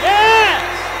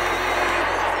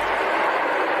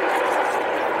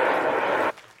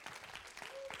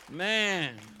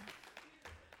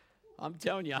I'm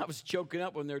telling you, I was choking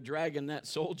up when they're dragging that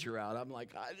soldier out. I'm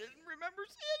like, I didn't remember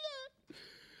seeing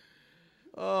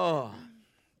that. Oh,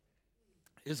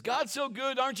 is God so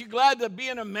good? Aren't you glad to be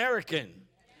an American?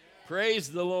 Yeah.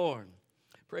 Praise the Lord.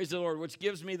 Praise the Lord, which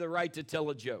gives me the right to tell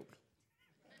a joke.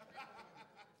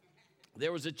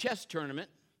 There was a chess tournament,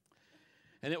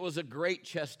 and it was a great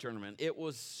chess tournament. It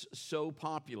was so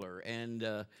popular, and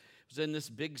it was in this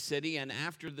big city, and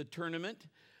after the tournament,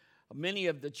 many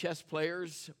of the chess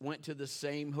players went to the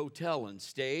same hotel and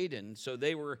stayed, and so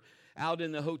they were out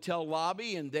in the hotel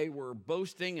lobby, and they were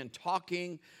boasting and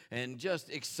talking and just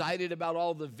excited about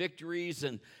all the victories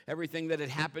and everything that had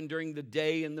happened during the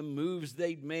day and the moves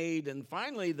they'd made. And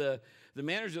finally, the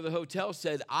manager of the hotel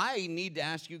said, I need to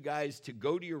ask you guys to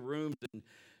go to your rooms and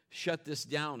shut this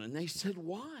down. And they said,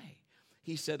 why?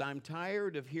 He said, I'm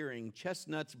tired of hearing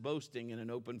chestnuts boasting in an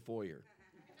open foyer.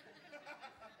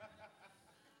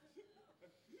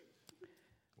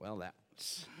 Well,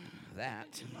 that's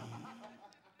that.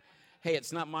 Hey,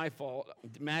 it's not my fault.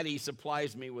 Maddie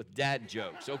supplies me with dad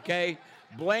jokes, okay?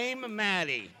 Blame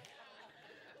Maddie.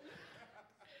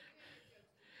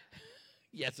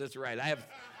 Yes, that's right.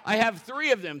 I have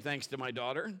 3 of them, thanks to my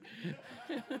daughter.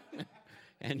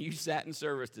 And you sat in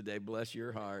service today. Bless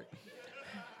your heart.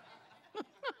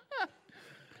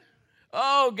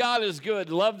 Oh, God is good.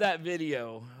 Love that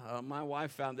video. My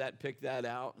wife found that, picked that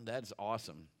out. That's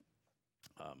awesome.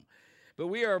 But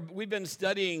we've been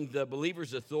studying the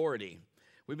believer's authority.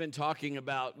 We've been talking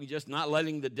about just not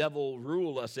letting the devil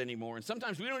rule us anymore. And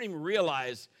sometimes we don't even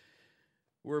realize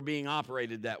we're being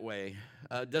operated that way.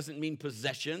 Doesn't mean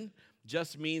possession,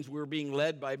 just means we're being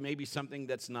led by maybe something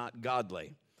that's not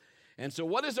godly. And so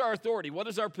what is our authority? What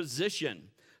is our position?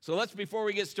 So before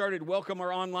we get started, welcome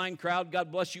our online crowd.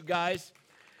 God bless you guys.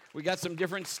 We got some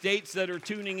different states that are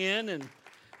tuning in,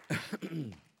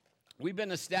 and we've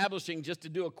been establishing, just to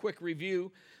do a quick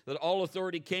review, that all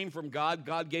authority came from God.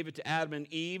 God gave it to Adam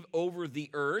and Eve over the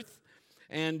earth,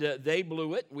 and they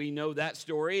blew it. We know that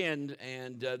story, and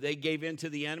they gave in to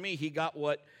the enemy. He got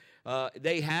what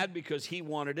they had because he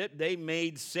wanted it. They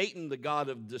made Satan the god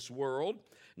of this world,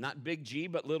 not big G,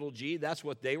 but little g. That's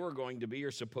what they were going to be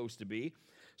or supposed to be.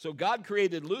 So God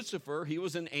created Lucifer. He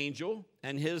was an angel,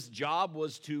 and his job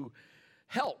was to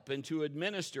help and to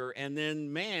administer, and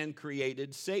then man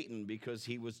created Satan because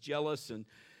he was jealous and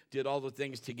did all the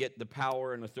things to get the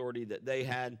power and authority that they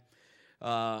had,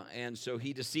 and so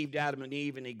he deceived Adam and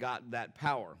Eve, and he got that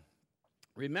power.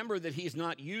 Remember that he's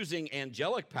not using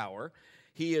angelic power.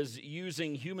 He is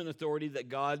using human authority that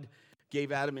God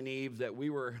gave Adam and Eve that we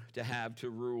were to have to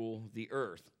rule the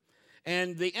earth.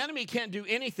 And the enemy can't do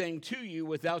anything to you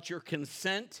without your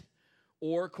consent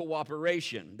or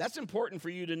cooperation. That's important for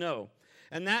you to know.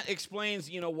 And that explains,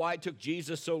 why it took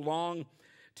Jesus so long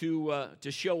to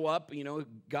show up.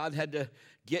 God had to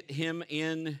get him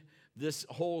in this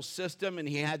whole system, and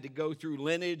he had to go through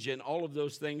lineage and all of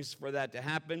those things for that to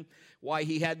happen. Why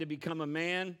he had to become a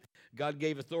man. God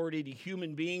gave authority to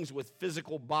human beings with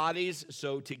physical bodies,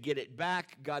 so to get it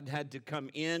back, God had to come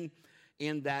in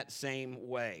that same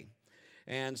way.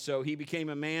 And so he became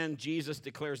a man. Jesus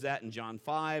declares that in John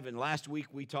 5. And last week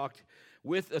we talked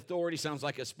with authority, sounds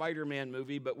like a Spider-Man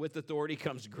movie, but with authority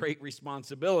comes great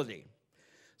responsibility.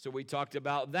 So we talked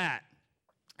about that.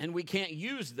 And we can't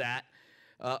use that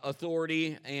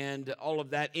authority and all of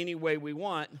that any way we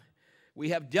want. We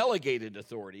have delegated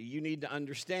authority. You need to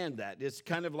understand that. It's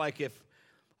kind of like if,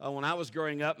 when I was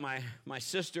growing up, my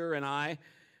sister and I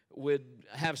would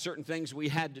have certain things we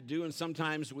had to do, and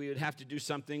sometimes we would have to do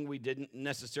something we didn't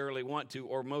necessarily want to,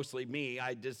 or mostly me.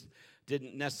 I just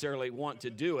didn't necessarily want to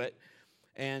do it.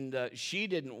 And she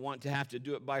didn't want to have to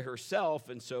do it by herself,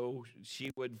 and so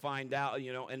she would find out,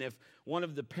 and if one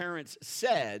of the parents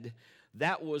said,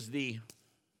 that was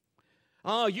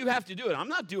oh, you have to do it. I'm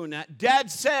not doing that.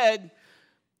 Dad said,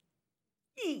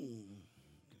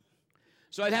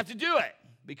 So I'd have to do it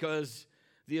because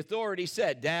the authority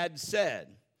said, Dad said.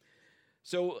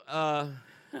 So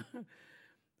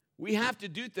we have to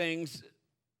do things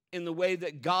in the way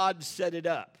that God set it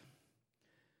up.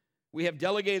 We have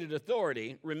delegated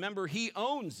authority. Remember, he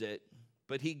owns it,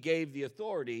 but he gave the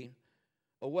authority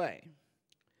away.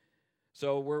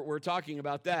 So we're talking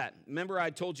about that. Remember,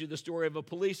 I told you the story of a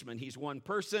policeman. He's one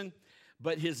person,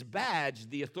 but his badge,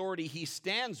 the authority he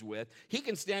stands with, he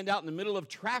can stand out in the middle of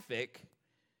traffic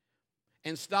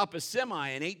and stop a semi,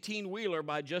 an 18-wheeler,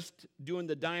 by just doing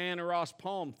the Diana Ross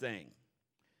Palm thing.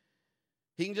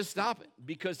 He can just stop it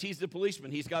because he's the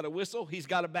policeman. He's got a whistle. He's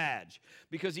got a badge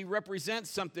because he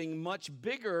represents something much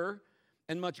bigger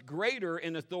and much greater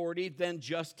in authority than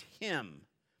just him.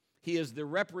 He is the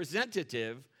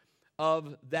representative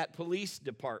of that police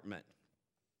department.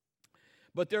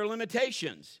 But there are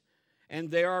limitations, and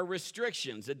there are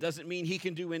restrictions. It doesn't mean he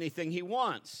can do anything he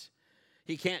wants.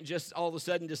 He can't just all of a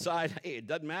sudden decide, hey, it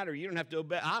doesn't matter, you don't have to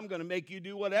obey, I'm going to make you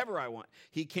do whatever I want.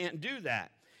 He can't do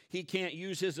that. He can't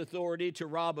use his authority to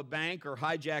rob a bank or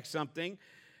hijack something.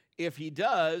 If he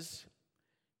does,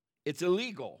 it's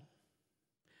illegal,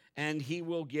 and he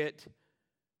will get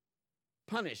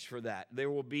punished for that. There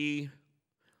will be,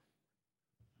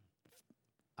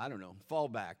 I don't know,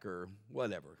 fallback or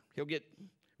whatever. He'll get,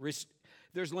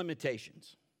 there's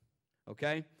limitations,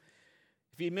 okay?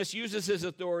 If he misuses his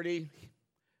authority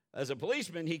as a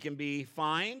policeman, he can be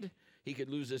fined, he could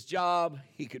lose his job,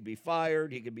 he could be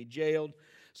fired, he could be jailed.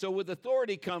 So with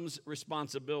authority comes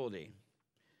responsibility.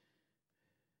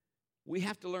 We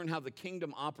have to learn how the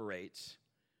kingdom operates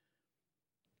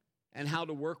and how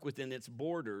to work within its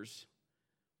borders,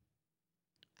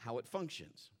 how it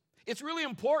functions. It's really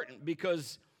important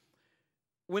because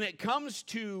when it comes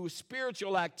to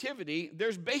spiritual activity,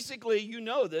 there's basically, you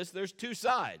know this, there's two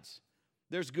sides.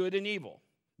 There's good and evil.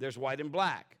 There's white and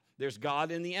black. There's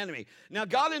God and the enemy. Now,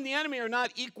 God and the enemy are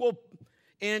not equal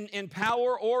in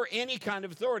power or any kind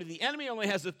of authority. The enemy only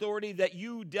has authority that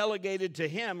you delegated to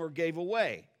him or gave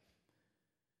away.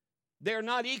 They're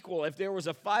not equal. If there was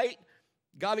a fight,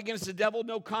 God against the devil,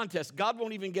 no contest. God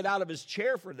won't even get out of his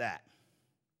chair for that.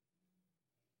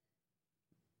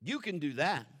 You can do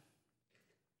that.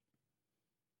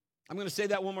 I'm going to say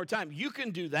that one more time. You can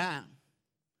do that.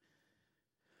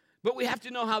 But we have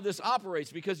to know how this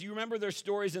operates, because you remember there's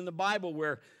stories in the Bible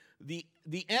where the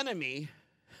enemy,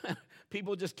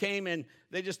 people just came and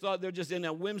they just thought they're just in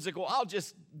a whimsical, I'll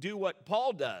just do what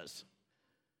Paul does.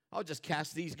 I'll just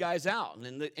cast these guys out.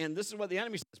 And this is what the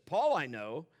enemy says. Paul I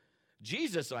know,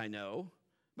 Jesus I know,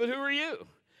 but who are you?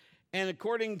 And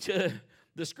according to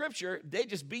the scripture, they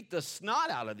just beat the snot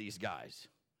out of these guys.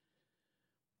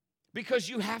 Because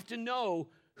you have to know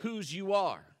whose you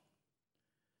are,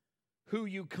 who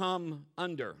you come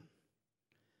under.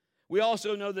 We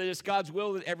also know that it's God's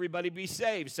will that everybody be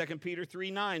saved. 2 Peter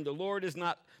 3:9, the Lord is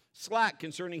not slack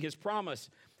concerning his promise,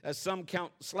 as some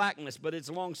count slackness, but it's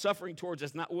long-suffering towards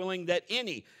us, not willing that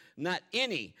any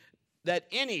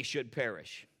should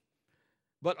perish,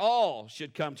 but all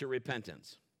should come to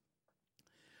repentance.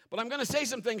 But I'm going to say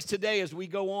some things today as we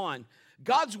go on.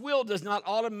 God's will does not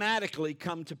automatically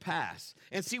come to pass.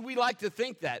 And see, we like to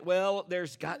think that, well,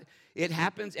 it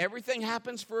happens, everything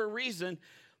happens for a reason.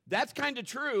 That's kind of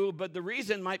true, but the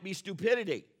reason might be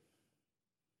stupidity.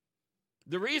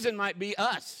 The reason might be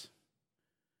us.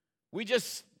 We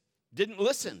just didn't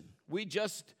listen. We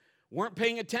just weren't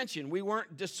paying attention. We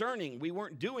weren't discerning. We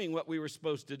weren't doing what we were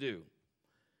supposed to do.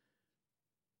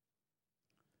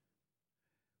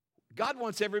 God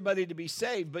wants everybody to be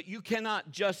saved, but you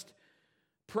cannot just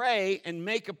pray and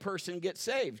make a person get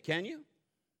saved, can you?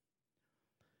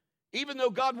 Even though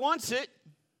God wants it,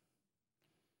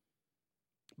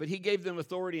 but he gave them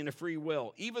authority and a free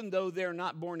will. Even though they're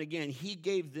not born again, he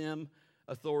gave them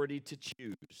authority to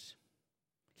choose.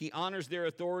 He honors their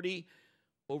authority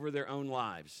over their own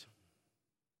lives.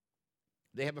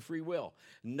 They have a free will.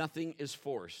 Nothing is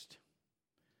forced.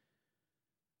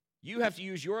 You have to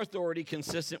use your authority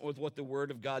consistent with what the Word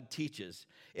of God teaches.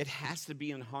 It has to be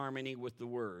in harmony with the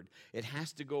Word. It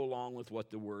has to go along with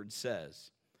what the Word says.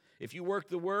 If you work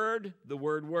the Word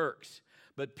works.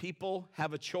 But people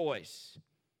have a choice.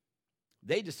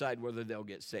 They decide whether they'll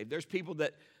get saved. There's people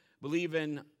that believe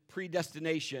in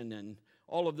predestination and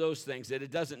all of those things, that it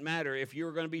doesn't matter. If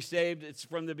you're going to be saved, it's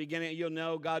from the beginning. You'll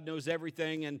know God knows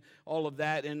everything and all of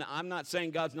that. And I'm not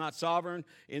saying God's not sovereign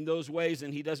in those ways,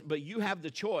 and he doesn't, but you have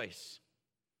the choice.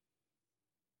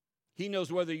 He knows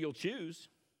whether you'll choose.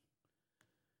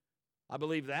 I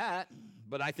believe that,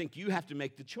 but I think you have to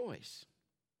make the choice.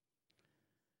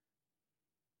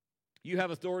 You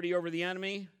have authority over the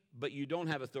enemy, but you don't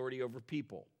have authority over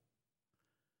people.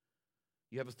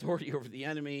 You have authority over the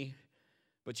enemy,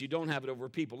 but you don't have it over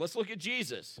people. Let's look at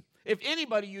Jesus. If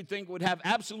anybody you'd think would have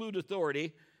absolute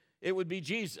authority, it would be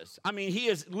Jesus. I mean, he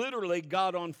is literally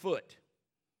God on foot.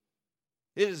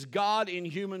 It is God in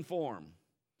human form.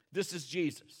 This is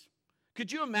Jesus.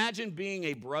 Could you imagine being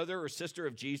a brother or sister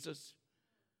of Jesus?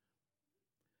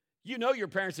 You know your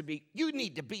parents would be, you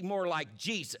need to be more like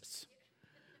Jesus.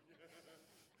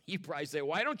 You probably say,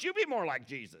 why don't you be more like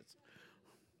Jesus?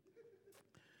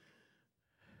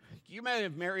 Can you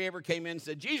imagine if Mary ever came in and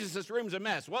said, Jesus, this room's a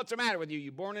mess. What's the matter with you?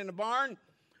 You born in a barn?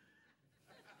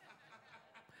 I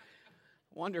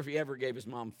wonder if he ever gave his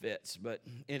mom fits, but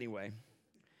anyway.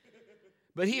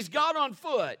 But he's God on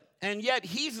foot, and yet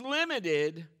he's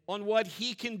limited on what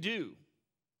he can do.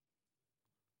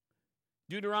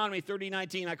 Deuteronomy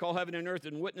 30:19, I call heaven and earth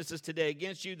and witnesses today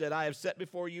against you that I have set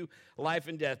before you life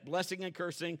and death, blessing and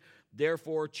cursing,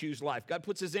 therefore choose life. God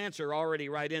puts his answer already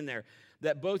right in there,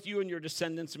 that both you and your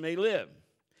descendants may live.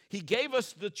 He gave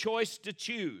us the choice to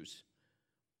choose.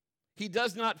 He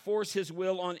does not force his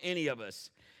will on any of us.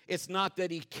 It's not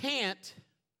that he can't,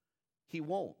 he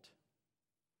won't.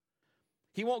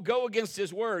 He won't go against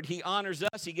his word. He honors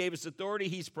us. He gave us authority.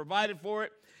 He's provided for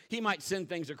it. He might send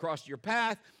things across your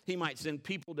path. He might send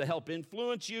people to help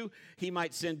influence you. He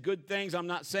might send good things. I'm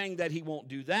not saying that he won't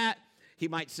do that. He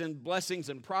might send blessings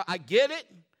and I get it,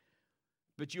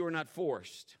 but you are not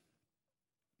forced.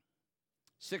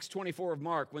 6:24 of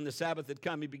Mark, when the Sabbath had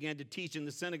come, he began to teach in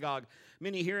the synagogue.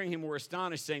 Many hearing him were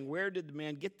astonished, saying, where did the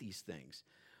man get these things?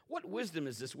 What wisdom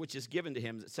is this which is given to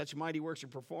him, that such mighty works are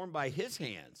performed by his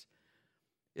hands?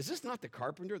 Is this not the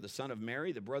carpenter, the son of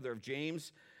Mary, the brother of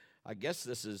James? I guess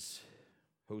this is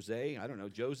Jose. I don't know.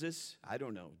 Joses. I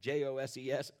don't know.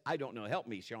 Joses. I don't know. Help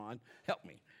me, Sean. Help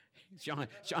me. Sean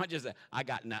just said, I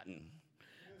got nothing.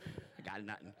 I got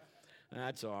nothing.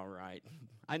 That's all right.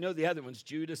 I know the other ones,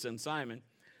 Judas and Simon.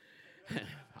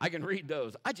 I can read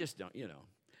those. I just don't,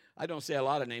 I don't say a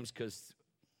lot of names because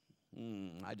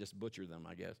I just butcher them,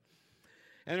 I guess.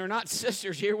 And they're not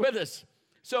sisters here with us.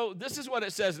 So this is what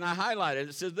it says, and I highlighted it.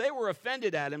 It says, they were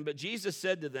offended at him, but Jesus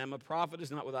said to them, a prophet is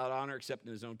not without honor except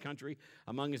in his own country,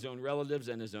 among his own relatives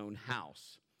and his own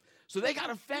house. So they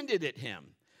got offended at him.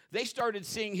 They started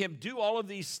seeing him do all of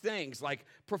these things, like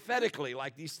prophetically,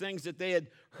 like these things that they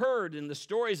had heard in the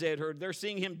stories they had heard. They're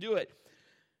seeing him do it.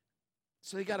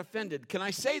 So they got offended. Can I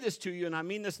say this to you, and I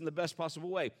mean this in the best possible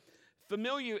way?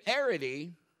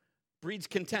 Familiarity breeds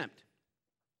contempt.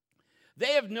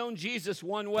 They have known Jesus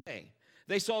one way.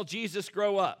 They saw Jesus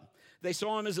grow up. They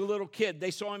saw him as a little kid.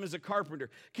 They saw him as a carpenter.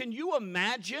 Can you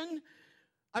imagine,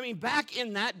 back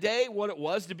in that day, what it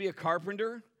was to be a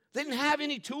carpenter? They didn't have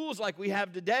any tools like we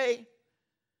have today.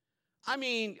 I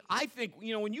think,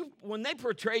 when they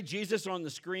portrayed Jesus on the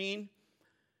screen,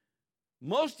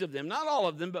 most of them, not all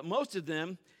of them, but most of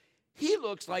them, he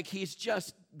looks like he's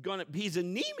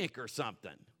anemic or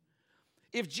something.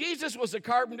 If Jesus was a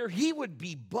carpenter, he would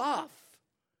be buff,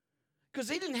 because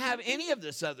they didn't have any of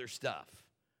this other stuff.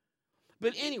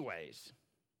 But anyways,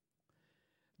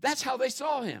 that's how they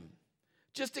saw him.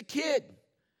 Just a kid.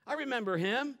 I remember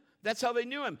him. That's how they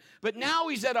knew him. But now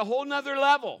he's at a whole nother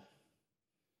level.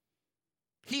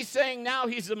 He's saying now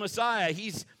he's the Messiah.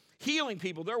 He's healing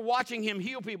people. They're watching him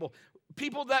heal people.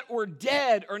 People that were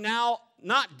dead are now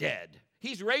not dead.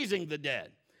 He's raising the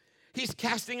dead. He's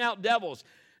casting out devils.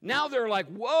 Now they're like,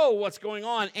 whoa, what's going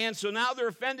on? And so now they're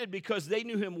offended because they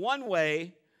knew him one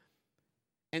way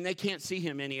and they can't see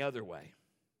him any other way.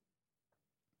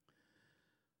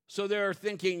 So they're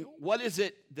thinking, what is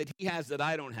it that he has that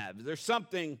I don't have? There's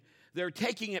something, they're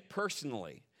taking it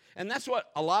personally. And that's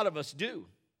what a lot of us do.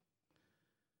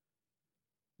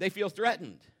 They feel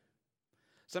threatened.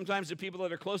 Sometimes the people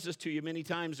that are closest to you many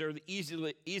times are the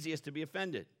easiest to be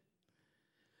offended.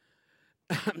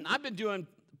 I've been doing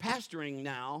pastoring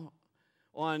now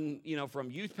on,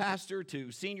 from youth pastor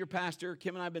to senior pastor.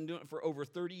 Kim and I have been doing it for over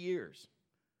 30 years.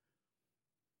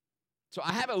 So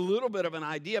I have a little bit of an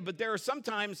idea, but there are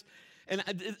sometimes, and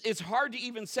it's hard to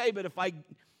even say, but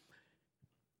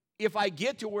if I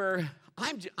get to where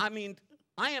I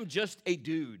am just a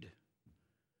dude.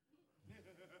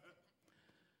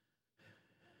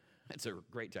 That's a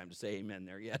great time to say amen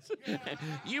there, yes.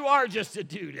 You are just a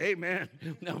dude, amen.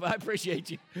 No, but I appreciate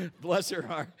you. Bless her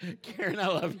heart. Karen, I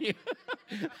love you.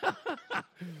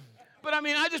 But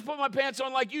I just put my pants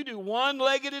on like you do, one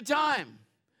leg at a time.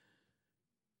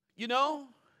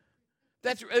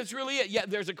 That's really it. Yeah,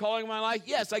 there's a calling in my life.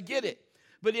 Yes, I get it.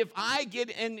 But if I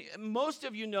get, and most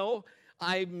of you know,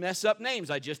 I mess up names.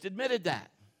 I just admitted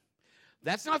that.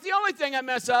 That's not the only thing I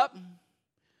mess up.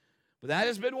 But that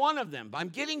has been one of them. I'm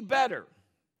getting better.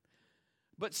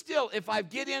 But still, if I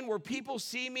get in where people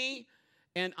see me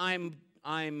and I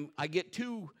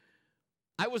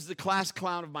was the class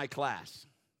clown of my class.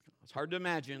 It's hard to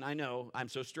imagine. I know. I'm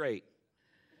so straight.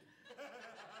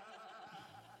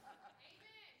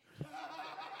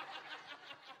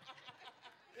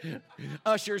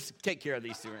 Ushers, take care of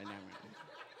these two right now.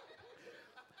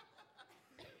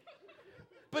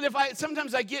 But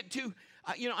sometimes I get to,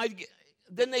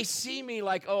 then they see me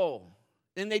like, oh,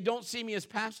 and they don't see me as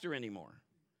pastor anymore.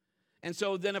 And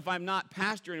so then if I'm not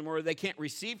pastor anymore, they can't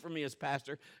receive from me as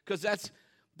pastor, because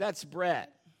that's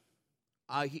Brett.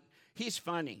 He's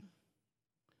funny.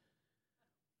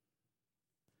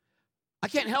 I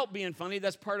can't help being funny.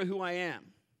 That's part of who I am.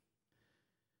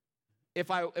 If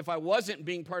I wasn't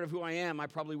being part of who I am, I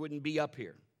probably wouldn't be up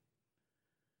here.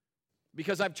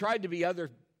 Because I've tried to be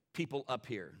other people up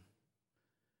here.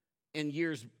 In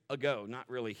years ago, not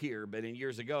really here, but in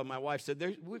years ago, my wife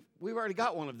said, we've already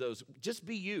got one of those. Just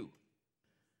be you.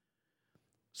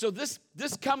 So this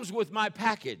comes with my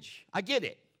package. I get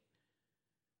it.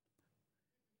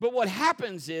 But what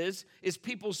happens is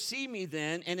people see me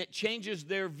then, and it changes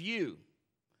their view.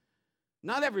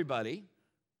 Not everybody.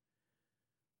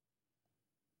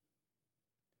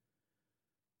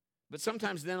 But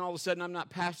sometimes then all of a sudden I'm not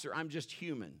pastor, I'm just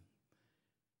human.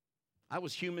 I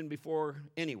was human before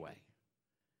anyway.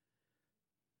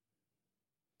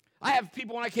 I have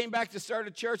people, when I came back to start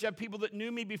a church, I have people that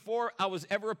knew me before I was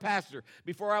ever a pastor,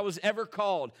 before I was ever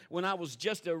called, when I was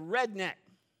just a redneck.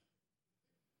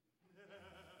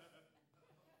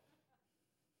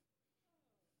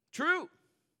 True.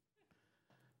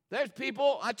 There's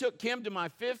people, I took Kim to my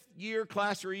 5th year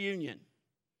class reunion.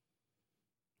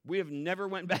 We have never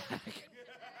went back.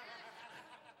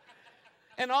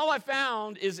 And all I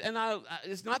found is,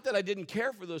 it's not that I didn't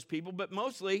care for those people, but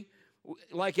mostly,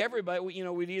 like everybody,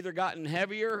 we'd either gotten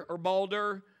heavier or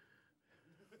balder.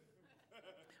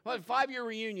 Well, a 5-year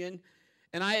reunion,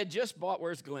 and I had just bought,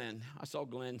 where's Glenn? I saw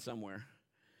Glenn somewhere.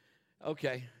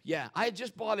 Okay, yeah. I had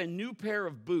just bought a new pair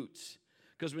of boots,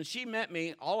 because when she met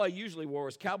me, all I usually wore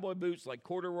was cowboy boots, like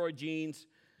corduroy jeans,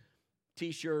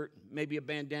 T-shirt, maybe a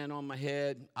bandana on my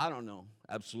head. I don't know.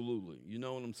 Absolutely. You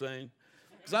know what I'm saying?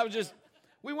 Because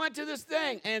we went to this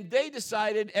thing, and they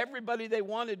decided everybody they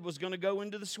wanted was going to go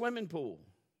into the swimming pool.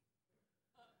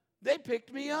 They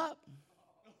picked me up.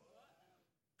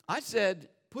 I said,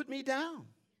 put me down.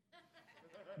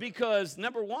 Because,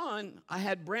 number one, I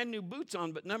had brand new boots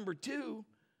on, but number two,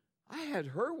 I had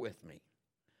her with me.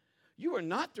 You are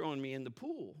not throwing me in the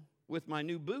pool with my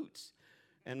new boots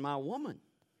and my woman.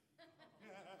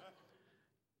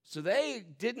 So they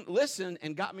didn't listen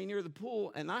and got me near the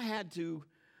pool, and I had to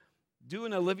do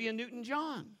an Olivia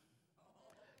Newton-John.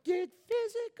 Get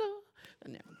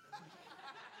physical.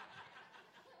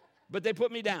 But they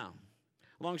put me down.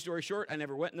 Long story short, I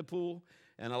never went in the pool,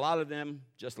 and a lot of them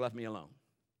just left me alone.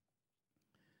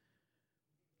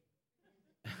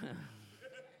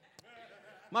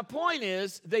 My point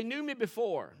is, they knew me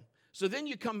before. So then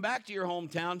you come back to your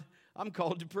hometown, I'm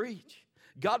called to preach.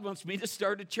 God wants me to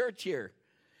start a church here.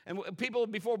 And people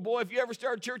before, boy, if you ever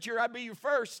start a church here, I'd be your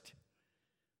first.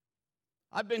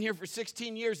 I've been here for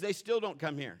 16 years. They still don't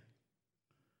come here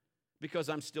because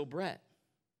I'm still Brett.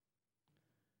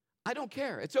 I don't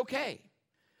care. It's okay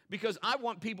because I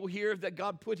want people here that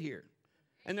God put here.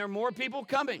 And there are more people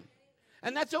coming.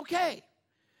 And that's okay.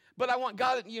 But I want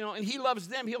God, and He loves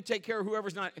them. He'll take care of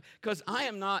whoever's not, because I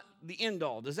am not the end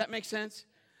all. Does that make sense?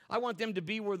 I want them to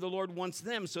be where the Lord wants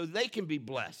them so they can be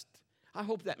blessed. I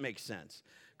hope that makes sense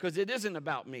because it isn't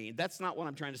about me. That's not what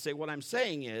I'm trying to say. What I'm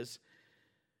saying is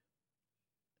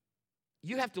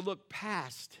you have to look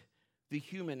past the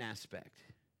human aspect.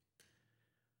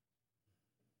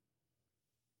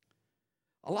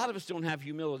 A lot of us don't have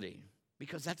humility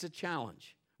because that's a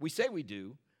challenge. We say we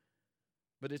do,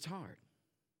 but it's hard.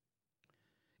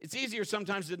 It's easier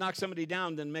sometimes to knock somebody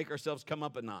down than make ourselves come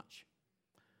up a notch.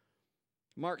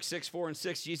 Mark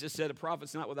 6:4-6, Jesus said, a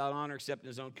prophet's not without honor except in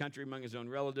his own country, among his own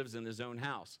relatives, and his own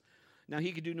house. Now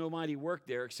he could do no mighty work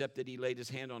there except that he laid his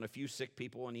hand on a few sick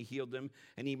people and he healed them.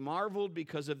 And he marveled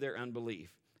because of their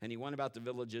unbelief. And he went about the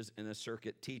villages in a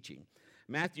circuit teaching.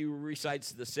 Matthew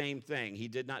recites the same thing. He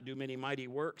did not do many mighty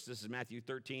works. This is Matthew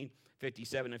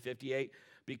 13:57-58,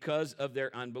 because of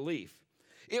their unbelief.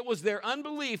 It was their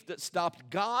unbelief that stopped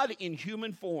God in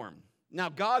human form. Now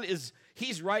God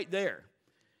He's right there.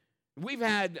 We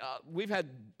had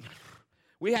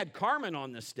Carmen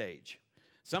on this stage.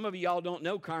 Some of y'all don't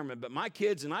know Carmen, but my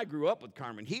kids and I grew up with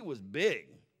Carmen. He was big.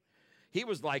 He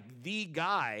was like the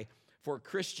guy for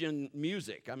Christian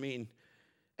music.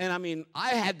 I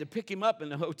had to pick him up in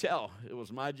the hotel. It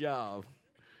was my job.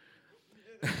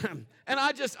 And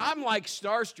I'm like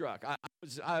starstruck.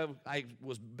 I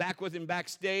was back with him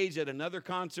backstage at another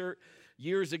concert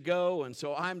years ago, and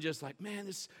so I'm just like, man,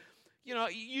 this,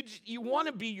 you want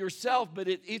to be yourself, but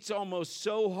it's almost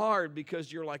so hard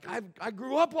because you're like, I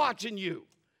grew up watching you.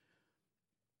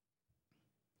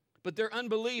 But their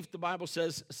unbelief, the Bible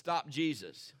says, stopped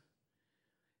Jesus.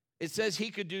 It says he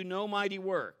could do no mighty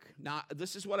work. Now,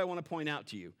 this is what I want to point out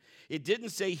to you. It didn't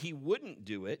say he wouldn't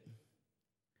do it.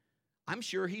 I'm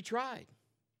sure he tried,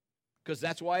 because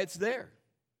that's why it's there.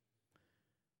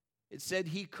 It said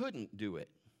he couldn't do it.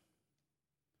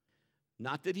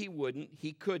 Not that he wouldn't,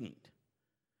 he couldn't.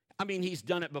 He's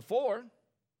done it before.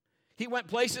 He went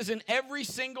places and every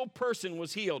single person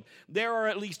was healed. There are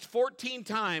at least 14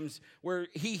 times where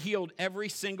he healed every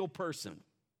single person.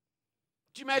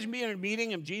 Could you imagine being in a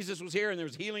meeting and Jesus was here and there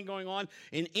was healing going on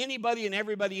and anybody and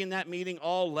everybody in that meeting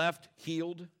all left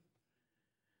healed?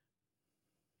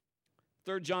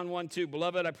 3 John 1:2,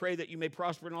 beloved, I pray that you may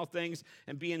prosper in all things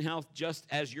and be in health just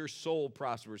as your soul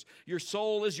prospers. Your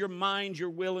soul is your mind, your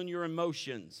will, and your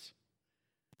emotions.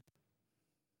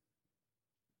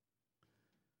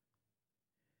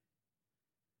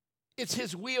 It's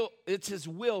his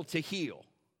will to heal.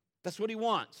 That's what he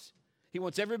wants. He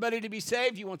wants everybody to be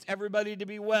saved. He wants everybody to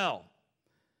be well.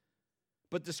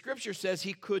 But the scripture says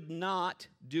he could not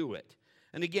do it.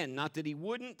 And again, not that he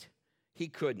wouldn't, he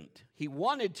couldn't. He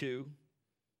wanted to,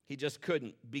 he just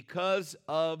couldn't because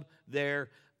of their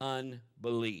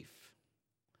unbelief.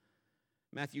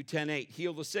 Matthew 10:8,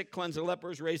 heal the sick, cleanse the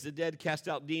lepers, raise the dead, cast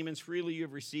out demons. Freely you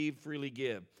have received, freely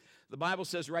give. The Bible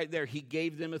says right there, he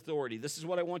gave them authority. This is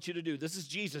what I want you to do. This is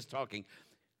Jesus talking.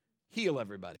 Heal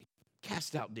everybody.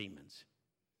 Cast out demons.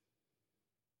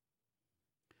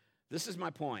 This is my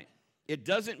point. It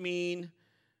doesn't mean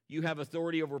you have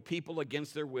authority over people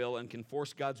against their will and can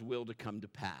force God's will to come to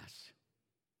pass.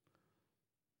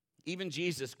 Even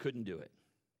Jesus couldn't do it.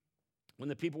 When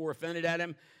the people were offended at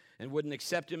him and wouldn't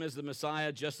accept him as the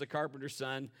Messiah, just the carpenter's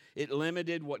son, it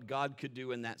limited what God could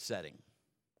do in that setting.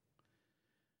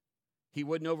 He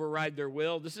wouldn't override their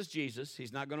will. This is Jesus.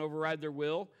 He's not going to override their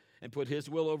will and put his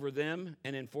will over them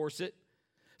and enforce it.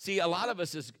 See, a lot of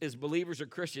us as believers or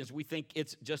Christians, we think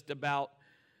it's just about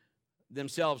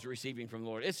themselves receiving from the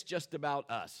Lord. It's just about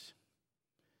us.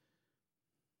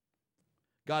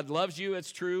 God loves you,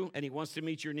 it's true, and he wants to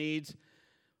meet your needs.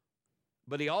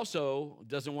 But he also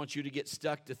doesn't want you to get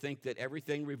stuck to think that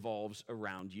everything revolves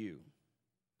around you.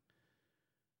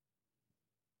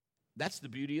 That's the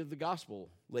beauty of the gospel,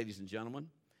 ladies and gentlemen.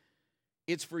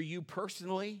 It's for you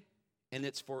personally, and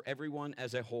it's for everyone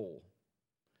as a whole.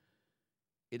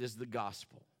 It is the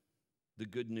gospel, the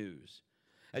good news.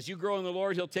 As you grow in the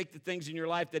Lord, he'll take the things in your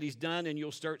life that he's done, and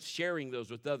you'll start sharing those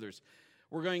with others.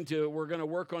 We're going to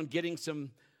work on getting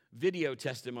some video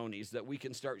testimonies that we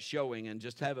can start showing and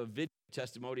just have a video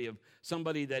testimony of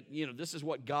somebody that, this is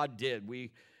what God did.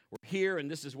 We were here,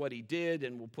 and this is what he did,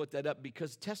 and we'll put that up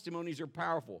because testimonies are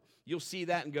powerful. You'll see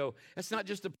that and go, that's not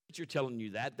just a preacher telling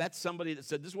you that. That's somebody that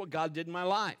said, this is what God did in my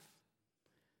life.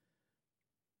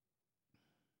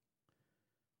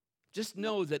 Just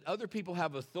know that other people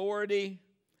have authority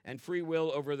and free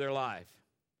will over their life.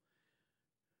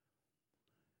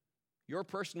 Your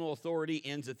personal authority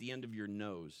ends at the end of your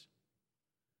nose.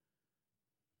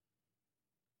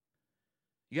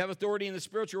 You have authority in the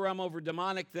spiritual realm over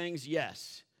demonic things,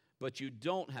 yes, but you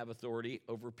don't have authority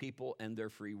over people and their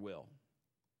free will.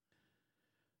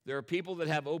 There are people that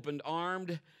have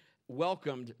open-armed,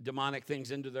 welcomed demonic things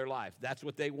into their life. That's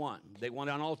what they want. They want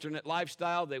an alternate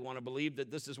lifestyle. They want to believe that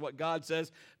this is what God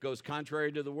says, goes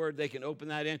contrary to the word. They can open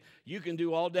that in. You can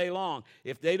do all day long.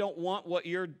 If they don't want what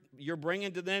you're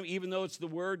bringing to them, even though it's the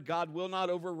word, God will not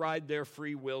override their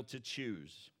free will to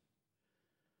choose.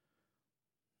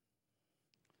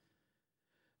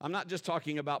 I'm not just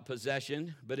talking about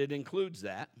possession, but it includes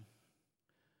that.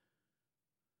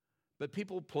 But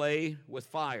people play with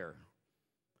fire.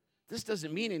 This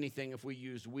doesn't mean anything if we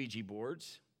use Ouija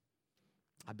boards.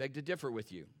 I beg to differ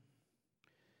with you.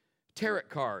 Tarot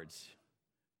cards,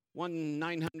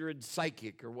 1-900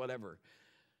 psychic or whatever.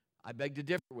 I beg to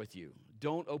differ with you.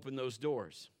 Don't open those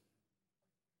doors.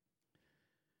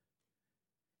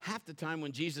 Half the time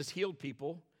when Jesus healed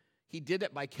people, he did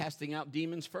it by casting out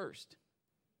demons first.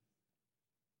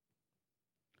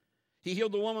 He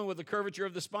healed the woman with the curvature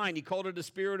of the spine. He called it a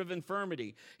spirit of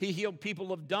infirmity. He healed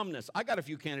people of dumbness. I got a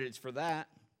few candidates for that.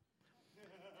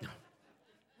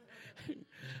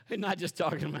 He's not just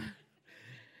talking about,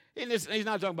 he's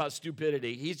not talking about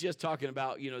stupidity. He's just talking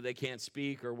about, they can't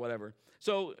speak or whatever.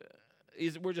 So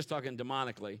we're just talking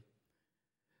demonically.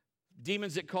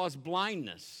 Demons that cause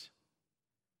blindness.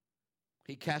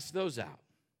 He casts those out.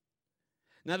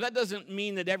 Now, that doesn't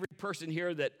mean that every person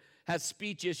here that has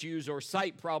speech issues or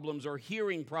sight problems or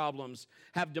hearing problems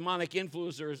have demonic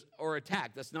influence or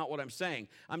attack. That's not what I'm saying.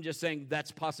 I'm just saying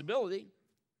that's a possibility.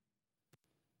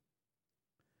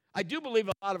 I do believe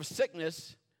a lot of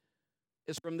sickness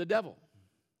is from the devil.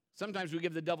 Sometimes we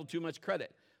give the devil too much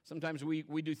credit. Sometimes we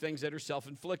do things that are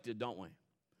self-inflicted, don't we?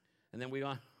 And then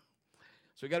so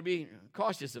we got to be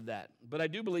cautious of that. But I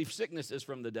do believe sickness is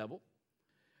from the devil.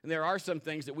 And there are some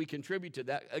things that we contribute to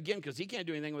that. Again, because he can't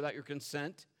do anything without your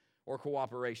consent or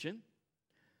cooperation.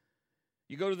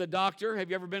 You go to the doctor. Have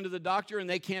you ever been to the doctor and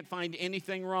they can't find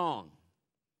anything wrong?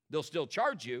 They'll still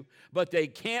charge you, but they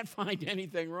can't find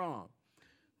anything wrong.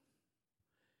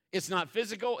 It's not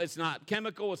physical, it's not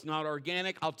chemical, it's not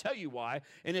organic. I'll tell you why.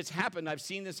 And it's happened. I've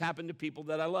seen this happen to people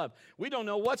that I love. We don't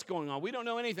know what's going on. We don't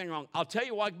know anything wrong. I'll tell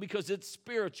you why, because it's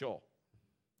spiritual.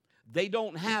 They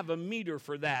don't have a meter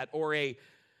for that or a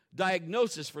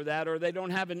diagnosis for that, or they don't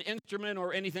have an instrument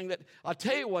or anything that. I'll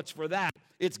tell you what's for that.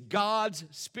 It's God's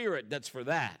Spirit that's for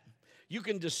that. You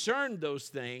can discern those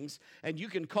things, and you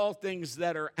can call things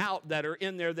that are out, that are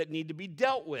in there, that need to be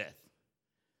dealt with.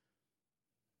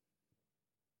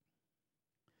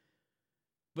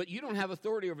 But you don't have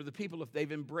authority over the people if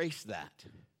they've embraced that.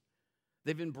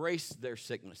 They've embraced their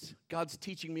sickness. God's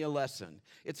teaching me a lesson.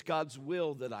 It's God's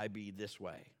will that I be this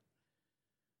way.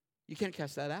 You can't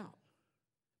cast that out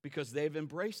because they've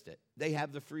embraced it. They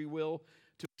have the free will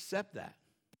to accept that.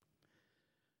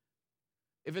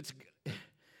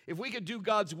 If we could do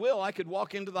God's will, I could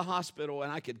walk into the hospital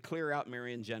and I could clear out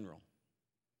Marion General.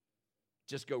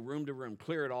 Just go room to room,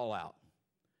 clear it all out.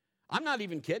 I'm not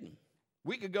even kidding.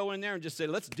 We could go in there and just say,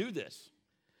 let's do this.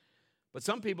 But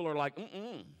some people are like,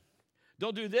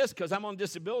 don't do this because I'm on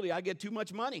disability. I get too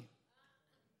much money.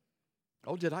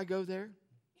 Oh, did I go there?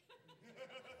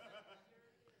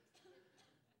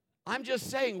 I'm just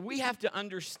saying we have to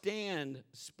understand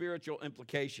spiritual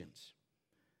implications.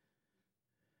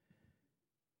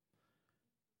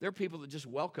 There are people that just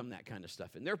welcome that kind of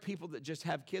stuff. And there are people that just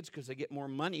have kids because they get more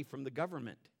money from the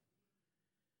government.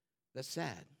 That's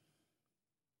sad.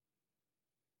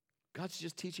 God's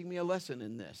just teaching me a lesson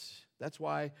in this. That's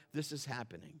why this is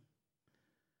happening.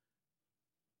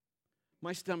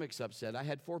 My stomach's upset. I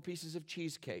had 4 pieces of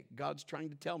cheesecake. God's trying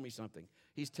to tell me something.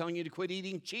 He's telling you to quit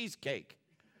eating cheesecake.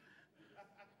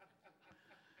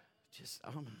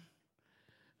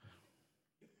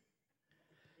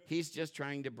 He's just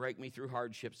trying to break me through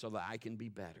hardship so that I can be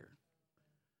better.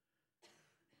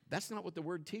 That's not what the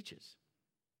Word teaches.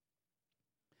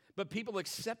 But people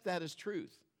accept that as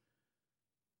truth.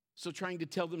 So trying to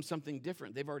tell them something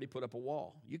different, they've already put up a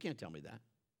wall. You can't tell me that.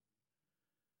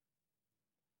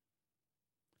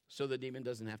 So the demon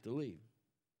doesn't have to leave.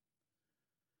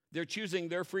 They're choosing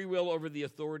their free will over the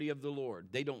authority of the Lord.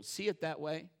 They don't see it that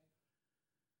way.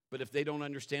 But if they don't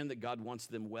understand that God wants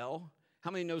them well,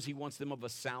 how many knows He wants them of a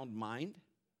sound mind?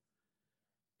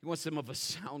 He wants them of a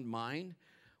sound mind.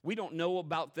 We don't know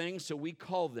about things, so we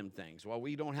call them things. Well,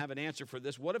 we don't have an answer for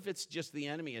this. What if it's just the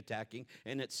enemy attacking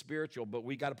and it's spiritual, but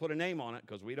we got to put a name on it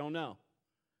because we don't know?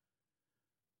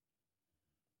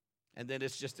 And then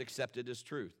it's just accepted as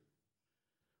truth.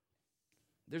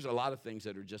 There's a lot of things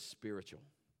that are just spiritual.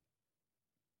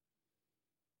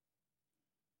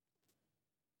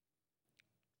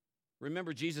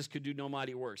 Remember, Jesus could do no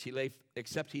mighty works.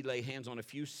 Except He lay hands on a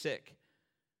few sick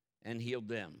and healed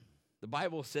them. The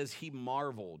Bible says He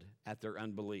marveled at their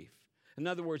unbelief. In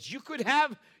other words, you could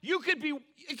be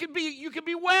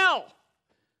well,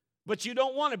 but you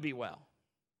don't want to be well.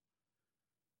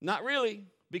 Not really,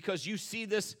 because you see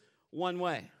this one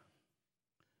way.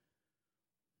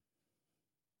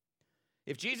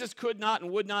 If Jesus could not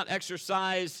and would not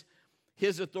exercise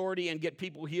His authority and get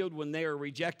people healed when they are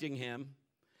rejecting Him,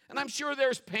 and I'm sure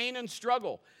there's pain and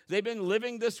struggle. They've been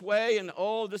living this way, and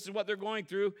this is what they're going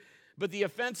through. But the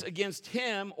offense against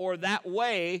Him or that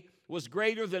way was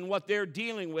greater than what they're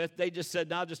dealing with. They just said,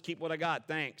 "Now just keep what I got,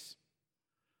 thanks."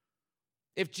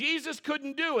 If Jesus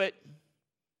couldn't do it,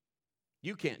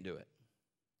 you can't do it.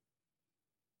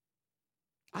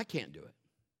 I can't do it.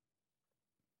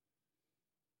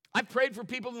 I've prayed for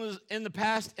people in the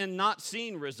past and not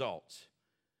seen results.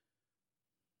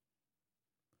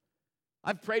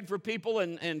 I've prayed for people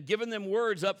and given them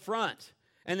words up front,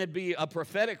 and it'd be a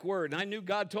prophetic word. And I knew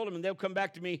God told them, and they'll come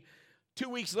back to me 2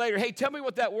 weeks later. Hey, tell me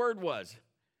what that word was.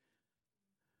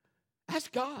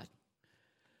 Ask God.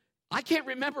 I can't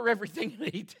remember everything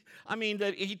that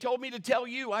He told me to tell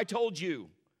you. I told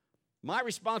you. My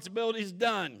responsibility is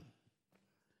done.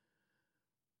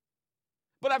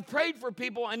 But I've prayed for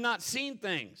people and not seen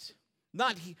things.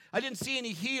 I didn't see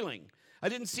any healing. I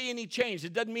didn't see any change.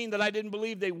 It doesn't mean that I didn't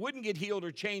believe they wouldn't get healed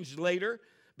or changed later,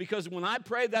 because when I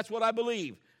pray, that's what I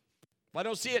believe. If I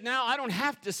don't see it now, I don't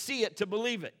have to see it to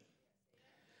believe it.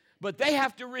 But they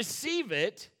have to receive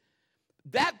it.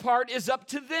 That part is up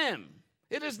to them.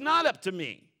 It is not up to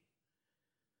me.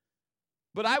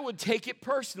 But I would take it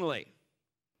personally.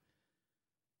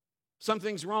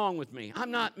 Something's wrong with me.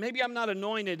 Maybe I'm not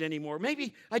anointed anymore.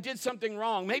 Maybe I did something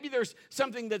wrong. Maybe there's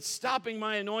something that's stopping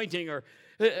my anointing. Or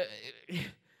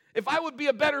if I would be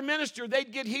a better minister,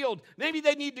 they'd get healed. Maybe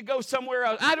they need to go somewhere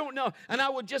else. I don't know. And I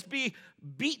would just be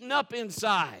beaten up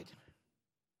inside.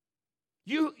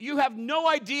 You have no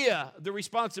idea the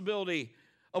responsibility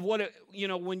of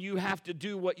when you have to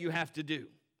do what you have to do.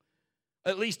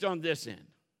 At least on this end.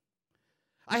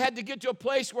 I had to get to a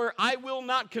place where I will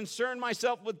not concern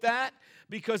myself with that,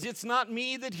 because it's not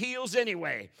me that heals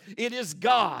anyway. It is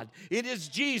God. It is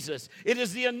Jesus. It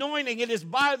is the anointing. It is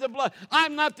by the blood.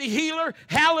 I'm not the healer.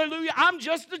 Hallelujah. I'm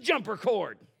just the jumper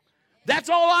cord. That's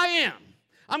all I am.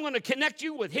 I'm going to connect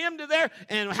you with him to there,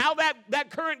 and how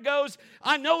that current goes,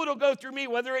 I know it'll go through me.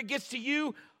 Whether it gets to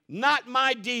you, not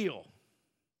my deal.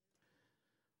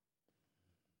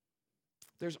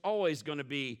 There's always going to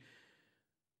be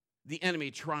the enemy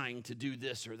trying to do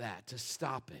this or that, to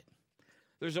stop it.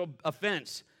 There's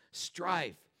offense,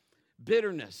 strife,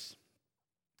 bitterness,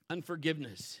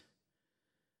 unforgiveness.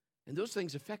 And those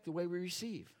things affect the way we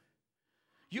receive.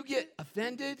 You get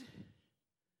offended,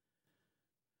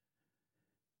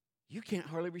 you can't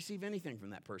hardly receive anything from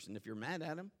that person if you're mad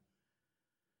at them.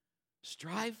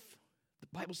 Strife, the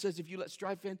Bible says if you let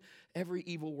strife in, every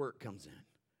evil work comes in.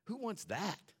 Who wants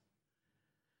that?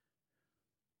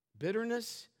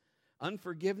 Bitterness,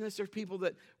 unforgiveness. There's people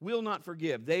that will not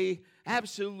forgive. They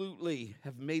absolutely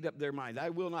have made up their mind. I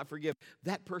will not forgive.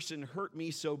 That person hurt me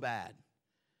so bad.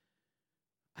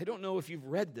 I don't know if you've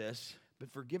read this,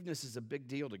 but forgiveness is a big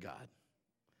deal to God.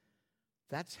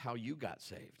 That's how you got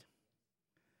saved.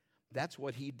 That's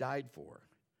what he died for.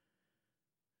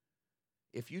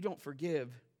 If you don't forgive,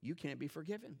 you can't be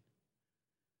forgiven.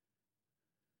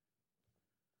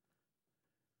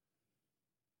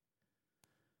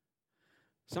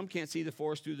 Some can't see the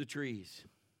forest through the trees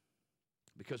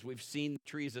because we've seen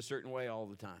trees a certain way all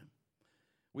the time.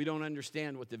 We don't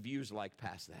understand what the view's like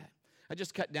past that. I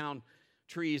just cut down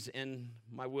trees in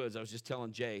my woods. I was just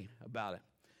telling Jay about it.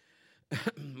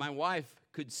 My wife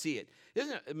could see it.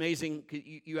 Isn't it amazing?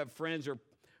 You have friends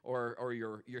or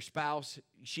your spouse,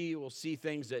 she will see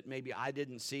things that maybe I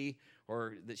didn't see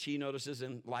or that she notices,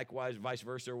 and likewise, vice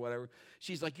versa or whatever.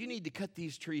 She's like, you need to cut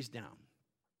these trees down.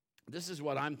 This is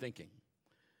what I'm thinking.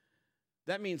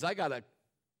 That means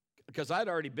because I'd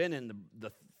already been in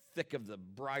the thick of the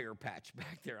briar patch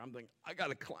back there. I'm thinking, I got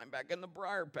to climb back in the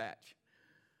briar patch.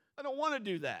 I don't want to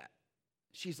do that.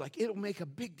 She's like, it'll make a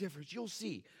big difference. You'll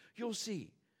see.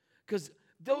 Because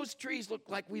those trees look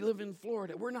like we live in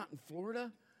Florida. We're not in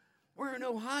Florida. We're in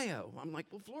Ohio. I'm like,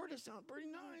 well, Florida sounds pretty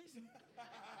nice.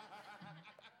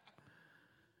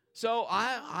 So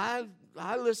I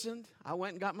listened. I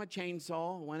went and got my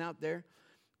chainsaw, went out there,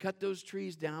 cut those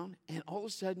trees down, and all of a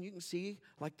sudden you can see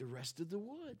like the rest of the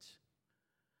woods.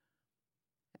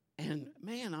 And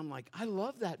man, I'm like, I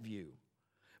love that view.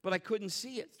 But I couldn't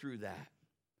see it through that.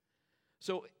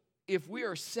 So if we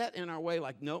are set in our way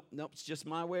like, nope, it's just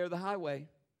my way or the highway,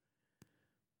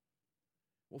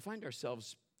 we'll find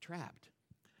ourselves trapped.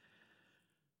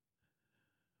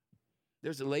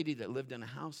 There's a lady that lived in a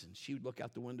house, and she would look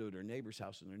out the window at her neighbor's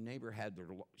house, and her neighbor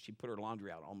she put her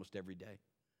laundry out almost every day.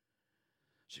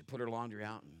 She'd put her laundry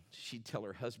out, and she'd tell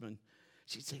her husband,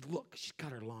 she'd say, look, she's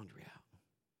got her laundry out.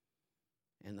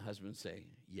 And the husband would say,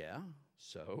 yeah,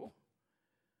 so?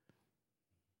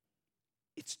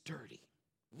 It's dirty.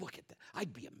 Look at that.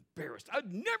 I'd be embarrassed.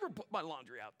 I'd never put my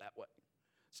laundry out that way.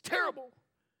 It's terrible.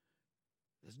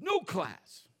 There's no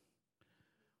class.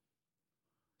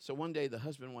 So one day the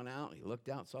husband went out, he looked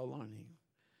out, saw laundry.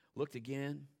 He looked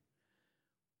again.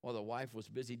 While the wife was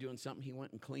busy doing something, he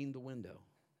went and cleaned the window.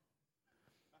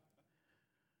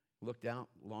 Looked out,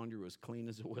 laundry was clean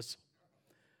as a whistle.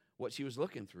 What she was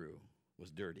looking through was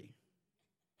dirty.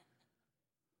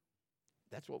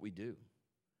 That's what we do.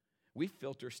 We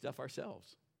filter stuff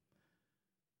ourselves.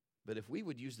 But if we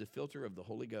would use the filter of the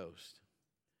Holy Ghost,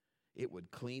 it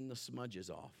would clean the smudges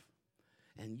off.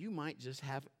 And you might just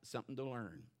have something to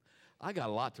learn. I got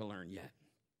a lot to learn yet.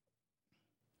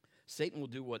 Satan will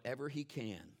do whatever he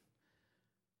can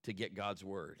to get God's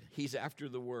word. He's after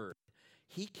the word.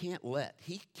 He can't let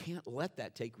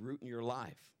that take root in your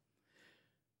life.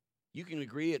 You can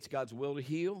agree it's God's will to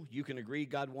heal. You can agree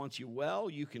God wants you well.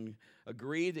 You can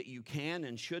agree that you can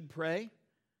and should pray.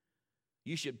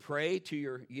 You should pray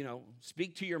to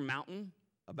speak to your mountain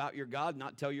about your God,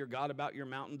 not tell your God about your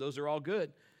mountain. Those are all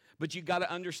good. But you've got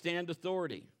to understand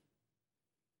authority.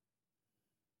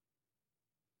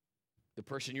 The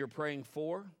person you're praying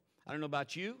for, I don't know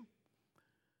about you,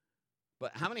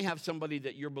 but how many have somebody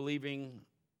that you're believing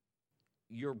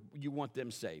you want them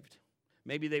saved?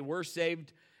 Maybe they were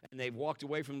saved and they've walked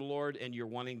away from the Lord and you're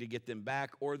wanting to get them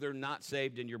back, or they're not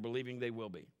saved and you're believing they will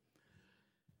be.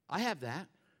 I have that.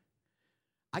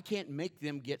 I can't make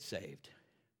them get saved.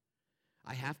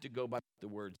 I have to go by what the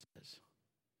Word says.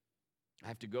 I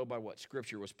have to go by what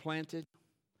Scripture was planted.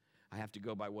 I have to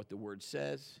go by what the Word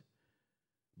says.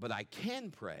 But I can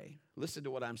pray. Listen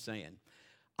to what I'm saying.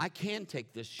 I can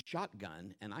take this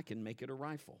shotgun and I can make it a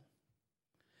rifle.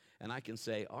 And I can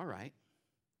say, all right,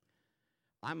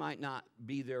 I might not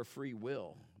be their free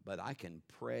will, but I can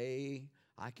pray.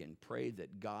 I can pray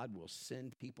that God will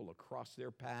send people across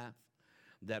their path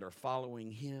that are following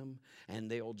him, and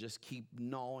they'll just keep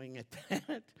gnawing at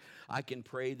that. I can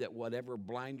pray that whatever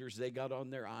blinders they got on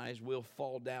their eyes will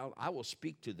fall down. I will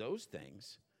speak to those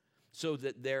things so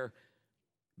that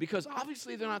because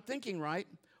obviously they're not thinking right.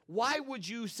 Why would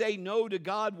you say no to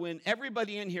God when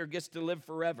everybody in here gets to live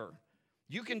forever?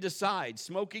 You can decide,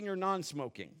 smoking or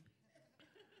non-smoking.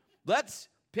 Let's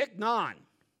pick non.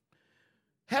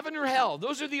 Heaven or hell,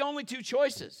 those are the only two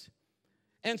choices.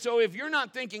 And so if you're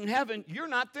not thinking heaven, you're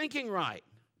not thinking right.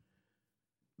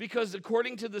 Because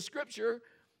according to the scripture,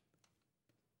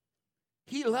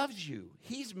 he loves you.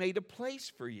 He's made a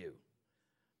place for you.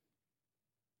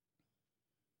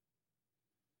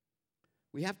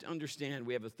 We have to understand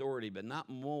we have authority, but not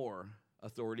more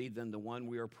authority than the one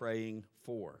we are praying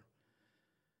for.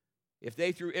 If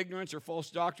they, through ignorance or false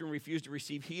doctrine, refuse to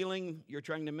receive healing you're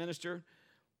trying to minister,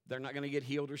 they're not going to get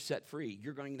healed or set free.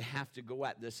 You're going to have to go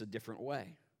at this a different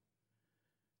way.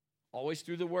 Always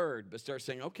through the word, but start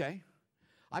saying, okay,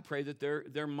 I pray that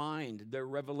their mind, their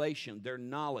revelation, their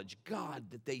knowledge,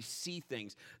 God, that they see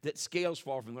things, that scales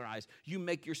fall from their eyes. You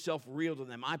make yourself real to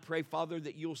them. I pray, Father,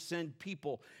 that you'll send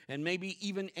people and maybe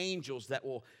even angels that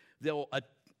they'll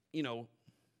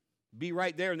be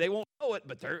right there, and they won't know it,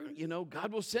 but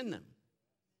God will send them.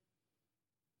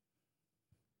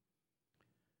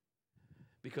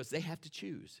 Because they have to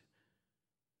choose.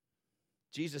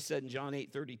 Jesus said in John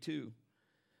 8:32,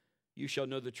 you shall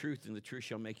know the truth, and the truth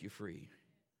shall make you free.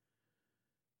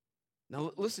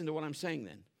 Now listen to what I'm saying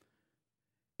then.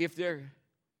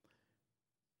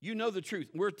 You know the truth,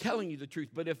 we're telling you the truth,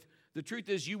 but if the truth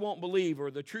is you won't believe,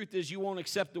 or the truth is you won't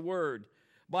accept the word,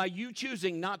 by you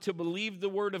choosing not to believe the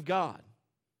word of God,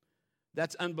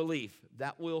 that's unbelief.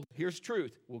 Here's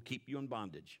truth, will keep you in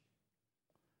bondage.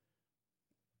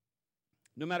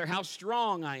 No matter how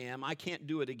strong I am, I can't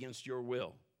do it against your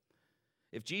will.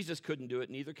 If Jesus couldn't do it,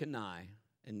 neither can I,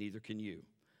 and neither can you.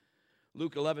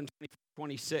 Luke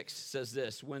 11:26 says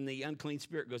this, when the unclean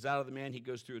spirit goes out of the man, he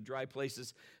goes through dry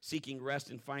places, seeking rest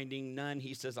and finding none.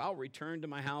 He says, I'll return to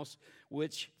my house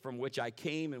from which I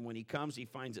came, and when he comes, he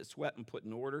finds it swept and put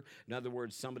in order. In other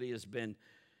words,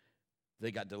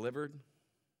 they got delivered.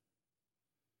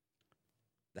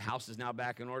 The house is now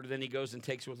back in order. Then he goes and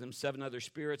takes with him 7 other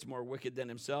spirits more wicked than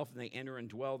himself, and they enter and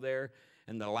dwell there.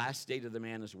 And the last state of the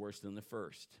man is worse than the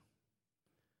first.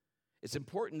 It's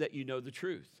important that you know the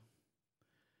truth.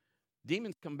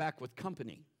 Demons come back with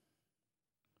company.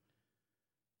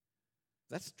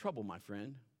 That's trouble, my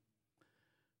friend.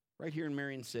 Right here in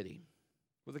Marion City.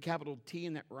 With a capital T,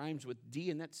 and that rhymes with D,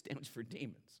 and that stands for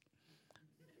demons.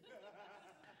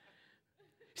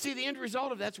 See, the end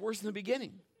result of that's worse than the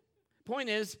beginning. Point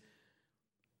is,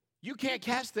 you can't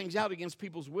cast things out against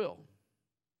people's will.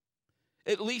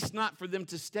 At least not for them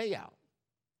to stay out.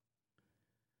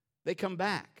 They come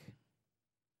back.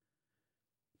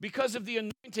 Because of the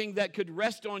anointing that could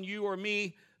rest on you or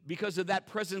me, because of that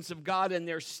presence of God, and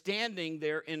they're standing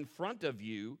there in front of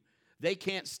you, they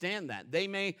can't stand that. They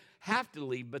may have to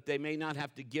leave, but they may not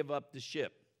have to give up the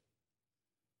ship.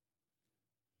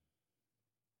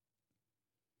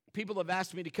 People have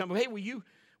asked me to come, hey, will you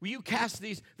cast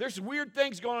these? There's weird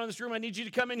things going on in this room. I need you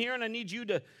to come in here, and I need you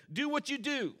to do what you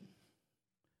do.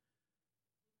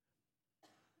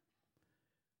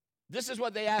 This is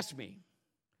what they asked me.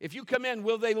 If you come in,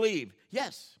 will they leave?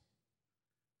 Yes.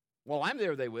 Well, I'm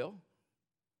there, they will.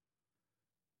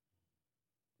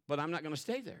 But I'm not going to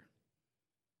stay there.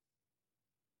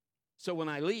 So when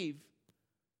I leave,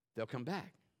 they'll come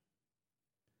back.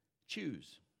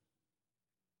 Choose.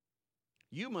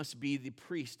 You must be the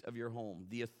priest of your home,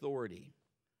 the authority.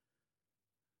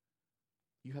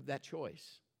 You have that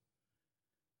choice.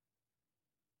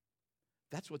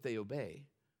 That's what they obey,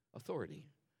 authority.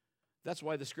 That's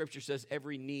why the scripture says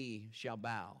every knee shall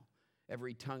bow,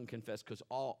 every tongue confess, because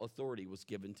all authority was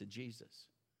given to Jesus.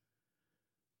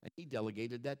 And he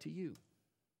delegated that to you.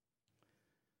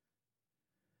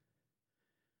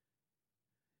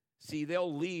 See,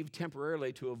 they'll leave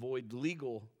temporarily to avoid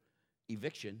legal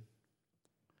eviction.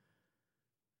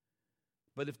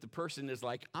 But if the person is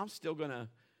like, I'm still going to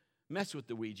mess with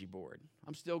the Ouija board,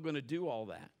 I'm still going to do all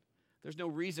that, there's no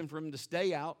reason for him to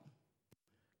stay out,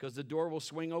 because the door will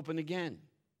swing open again.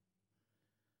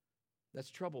 That's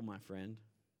trouble, my friend.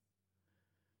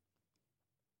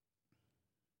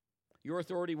 Your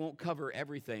authority won't cover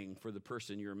everything for the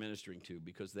person you're ministering to,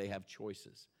 because they have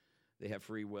choices. They have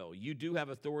free will. You do have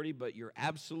authority, but your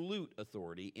absolute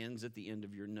authority ends at the end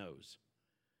of your nose.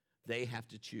 They have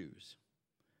to choose.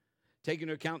 Take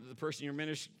into account that the person you're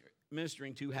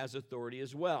ministering to has authority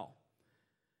as well.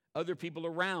 Other people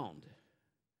around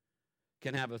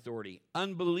can have authority.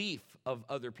 Unbelief of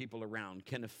other people around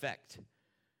can affect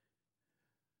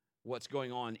what's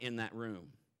going on in that room.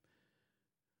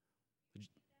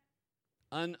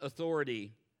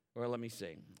 Unauthority, or let me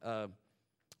say,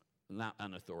 not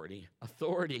unauthority,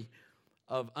 authority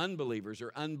of unbelievers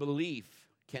or unbelief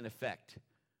can affect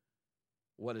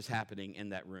what is happening in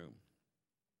that room.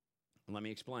 Let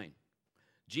me explain.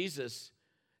 Jesus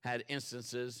had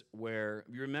instances where,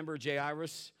 you remember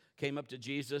Jairus came up to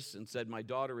Jesus and said, my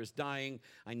daughter is dying,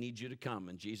 I need you to come.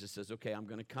 And Jesus says, okay, I'm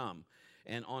going to come.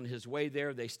 And on his way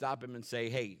there, they stop him and say,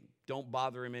 hey, don't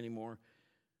bother him anymore.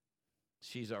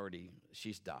 She's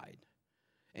died.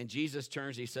 And Jesus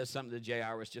turns, he says something to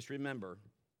Jairus, just remember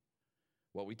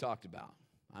what we talked about.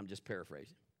 I'm just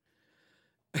paraphrasing.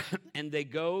 And they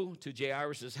go to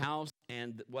Jairus' house,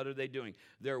 and what are they doing?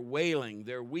 They're wailing,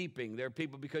 they're weeping, they're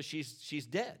people because she's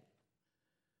dead.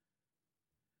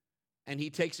 And he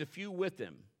takes a few with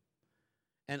him,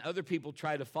 and other people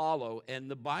try to follow, and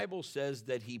the Bible says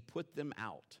that he put them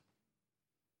out.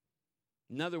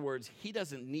 In other words, he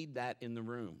doesn't need that in the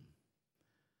room.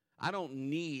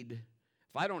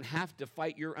 If I don't have to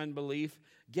fight your unbelief,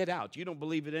 get out. You don't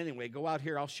believe it anyway. Go out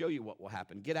here, I'll show you what will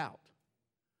happen. Get out.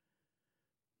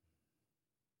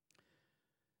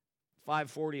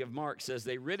 5:40 of Mark says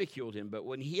they ridiculed him, but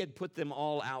when he had put them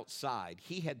all outside,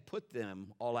 he took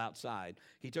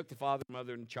the father,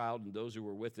 mother, and child and those who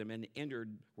were with him and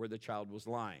entered where the child was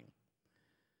lying.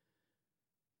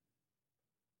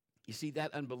 You see,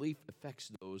 that unbelief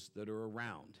affects those that are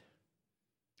around.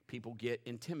 People get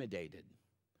intimidated.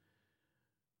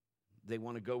 They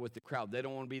want to go with the crowd. They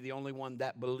don't want to be the only one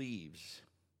that believes.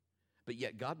 But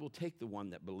yet God will take the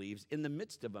one that believes in the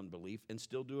midst of unbelief and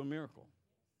still do a miracle.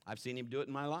 I've seen him do it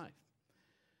in my life.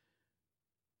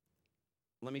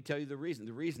 Let me tell you the reason.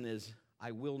 The reason is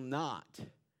I will not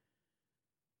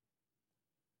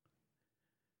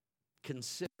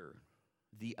consider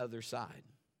the other side.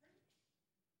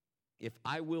 If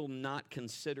I will not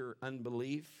consider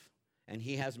unbelief and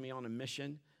he has me on a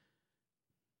mission,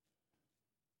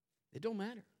 it don't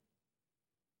matter.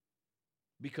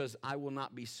 Because I will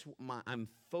not be, I'm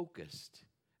focused.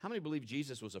 How many believe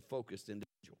Jesus was a focused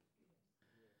individual?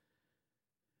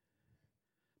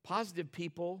 Positive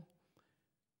people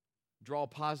draw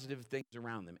positive things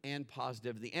around them, and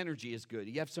positive. The energy is good.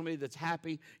 You have somebody that's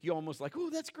happy, you almost like, oh,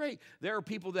 that's great. There are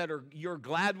people that you're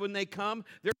glad when they come.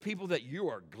 There are people that you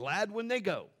are glad when they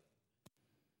go.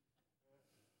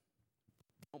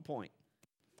 Don't point.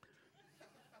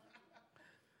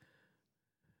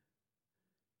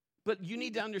 But you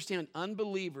need to understand,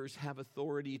 unbelievers have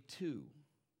authority too,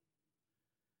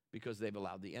 because they've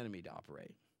allowed the enemy to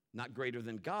operate. Not greater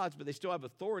than God's, but they still have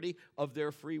authority of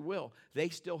their free will. They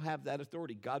still have that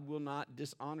authority. God will not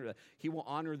dishonor that. He will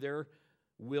honor their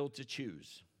will to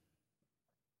choose.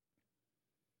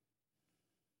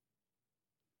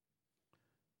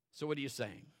 So what are you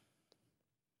saying?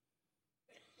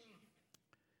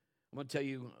 I'm going to tell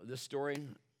you this story,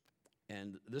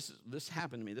 and this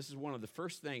happened to me. This is one of the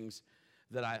first things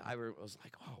that I was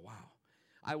like, oh, wow.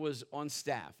 I was on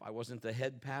staff. I wasn't the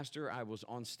head pastor. I was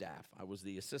on staff. I was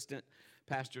the assistant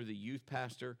pastor, the youth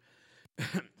pastor,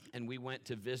 and we went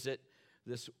to visit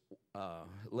this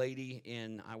lady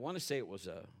in, I want to say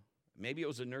maybe it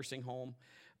was a nursing home.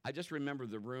 I just remember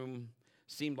the room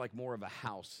seemed like more of a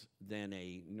house than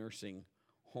a nursing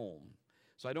home.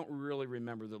 So I don't really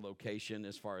remember the location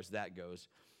as far as that goes.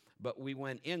 But we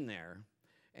went in there,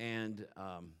 and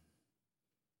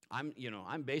I'm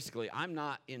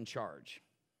not in charge.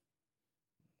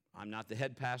 I'm not the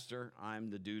head pastor. I'm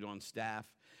the dude on staff.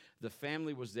 The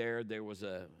family was there. There was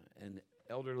an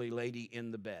elderly lady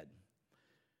in the bed.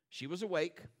 She was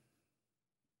awake,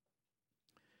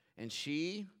 and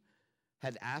she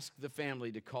had asked the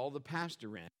family to call the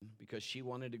pastor in because she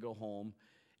wanted to go home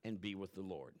and be with the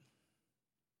Lord.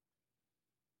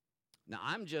 Now,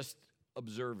 I'm just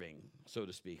observing, so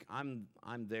to speak. I'm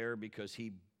there because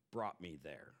he brought me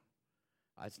there.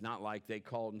 It's not like they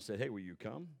called and said, hey, will you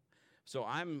come? So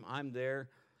I'm there,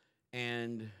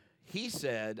 and he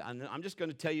said, I'm just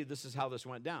going to tell you this is how this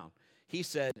went down. He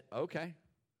said, okay.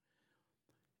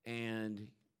 And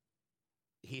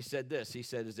he said this. He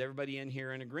said, is everybody in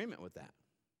here in agreement with that?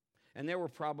 And there were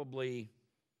probably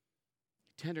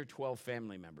 10 or 12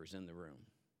 family members in the room.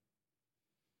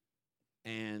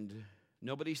 And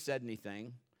nobody said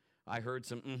anything. I heard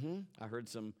some, I heard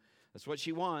some, that's what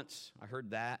she wants. I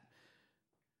heard that.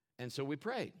 And so we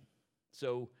prayed.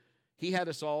 So he had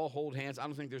us all hold hands. I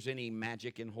don't think there's any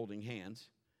magic in holding hands,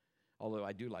 although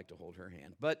I do like to hold her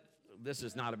hand. But this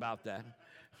is not about that.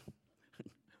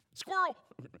 Squirrel!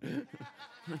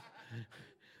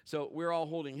 So we're all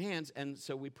holding hands, and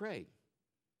so we prayed.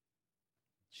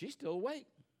 She's still awake.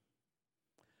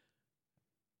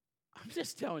 I'm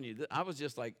just telling you, I was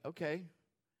just like, okay.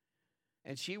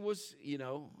 And she was,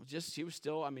 she was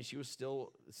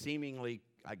still seemingly,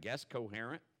 I guess,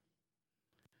 coherent.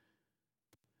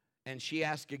 And she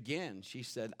asked again. She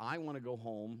said, I want to go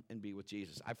home and be with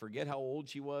Jesus. I forget how old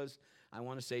she was. I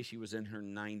want to say she was in her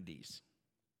 90s.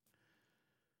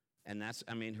 And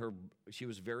she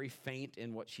was very faint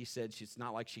in what she said. It's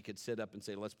not like she could sit up and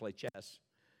say, let's play chess.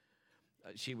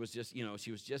 She was just,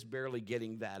 she was just barely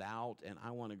getting that out, and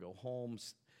I want to go home.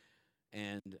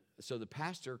 And so the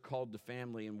pastor called the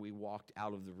family, and we walked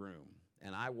out of the room.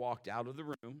 And I walked out of the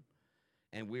room,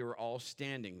 and we were all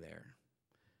standing there.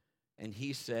 And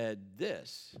he said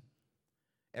this,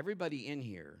 everybody in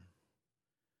here,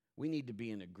 we need to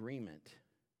be in agreement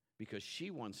because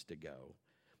she wants to go,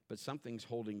 but something's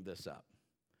holding this up.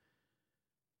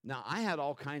 Now, I had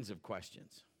all kinds of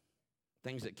questions,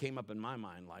 things that came up in my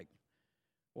mind like,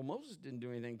 well, Moses didn't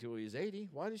do anything till he was 80.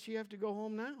 Why does she have to go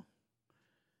home now?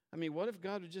 I mean, what if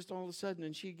God would just all of a sudden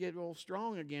and she'd get all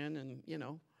strong again and,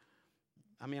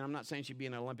 I'm not saying she'd be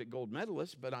an Olympic gold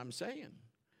medalist, but I'm saying,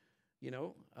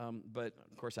 but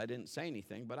of course I didn't say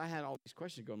anything, but I had all these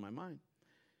questions go in my mind.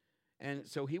 And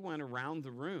so he went around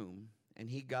the room and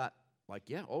he got like,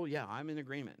 I'm in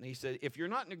agreement. And he said, if you're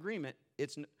not in agreement,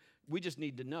 we just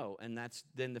need to know. And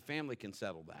then the family can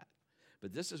settle that.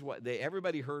 But this is what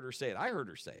everybody heard her say it. I heard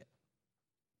her say it.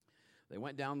 They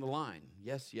went down the line.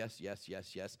 Yes, yes, yes,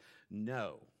 yes, yes.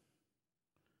 No.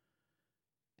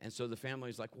 And so the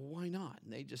family's like, well, why not?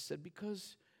 And they just said,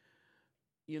 because,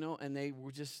 and they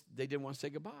didn't want to say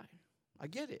goodbye. I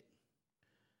get it.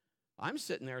 I'm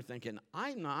sitting there thinking,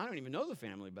 I don't even know the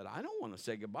family, but I don't want to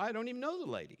say goodbye. I don't even know the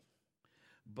lady.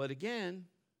 But again,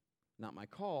 not my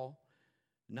call,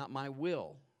 not my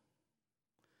will.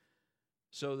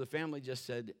 So the family just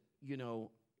said,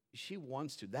 she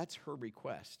wants to. That's her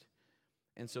request.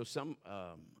 And so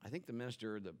I think the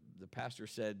minister, the pastor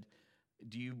said,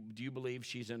 do you believe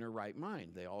she's in her right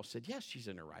mind? They all said, yes, she's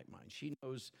in her right mind. She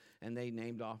knows, and they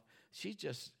named off. She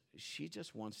just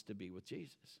wants to be with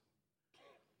Jesus.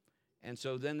 And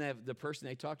so then the person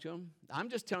they talked to him, I'm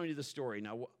just telling you the story.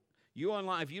 Now, you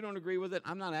online, if you don't agree with it,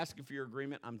 I'm not asking for your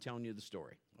agreement. I'm telling you the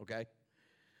story, okay?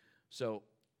 So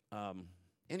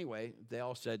anyway, they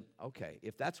all said, okay,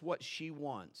 if that's what she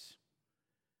wants,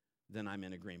 then I'm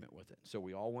in agreement with it. So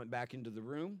we all went back into the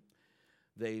room.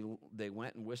 They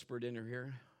went and whispered in her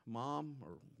ear, Mom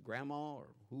or Grandma or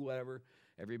whoever,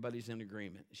 everybody's in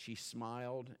agreement. She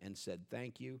smiled and said,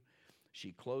 thank you.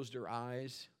 She closed her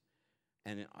eyes,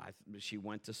 and she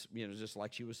went to, just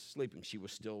like she was sleeping. She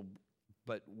was still,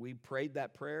 but we prayed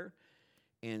that prayer,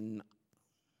 and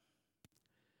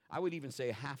I would even say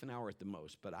a half an hour at the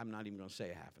most, but I'm not even going to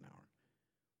say a half an hour.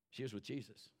 She was with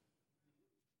Jesus.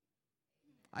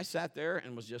 I sat there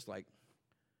and was just like,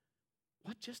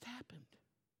 what just happened?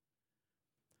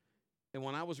 And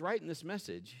when I was writing this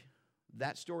message,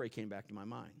 that story came back to my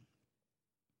mind.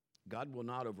 God will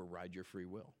not override your free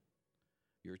will,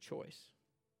 your choice.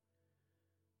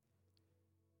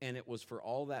 And it was for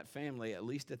all that family, at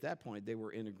least at that point, they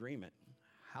were in agreement.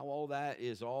 How all that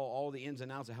is, all the ins and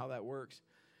outs of how that works.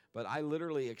 But I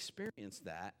literally experienced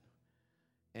that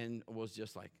and was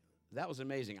just like, that was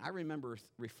amazing. I remember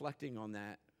reflecting on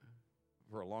that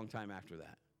for a long time after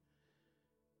that.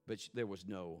 But there was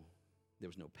no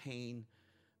pain.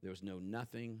 There was no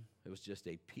nothing. It was just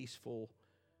a peaceful,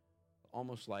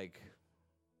 almost like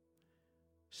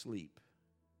sleep.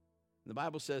 The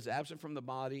Bible says, absent from the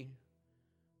body,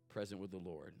 present with the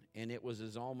Lord. And it was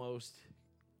as almost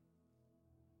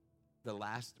the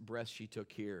last breath she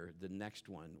took here, the next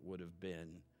one would have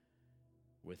been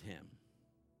with him.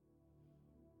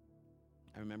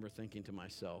 I remember thinking to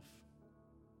myself,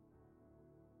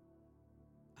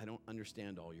 I don't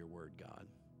understand all your word, God,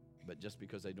 but just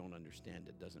because I don't understand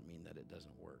it doesn't mean that it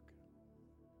doesn't work.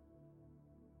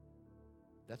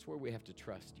 That's where we have to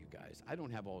trust you guys. I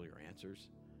don't have all your answers,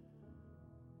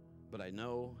 but I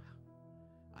know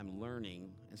I'm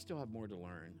learning and still have more to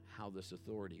learn how this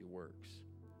authority works.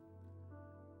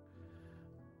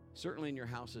 Certainly in your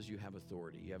houses you have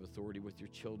authority. You have authority with your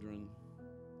children.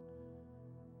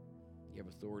 You have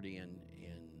authority in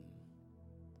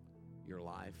your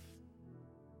life.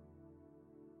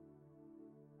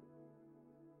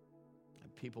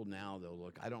 People now, they'll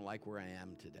look, I don't like where I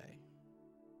am today.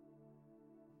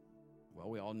 Well,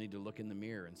 we all need to look in the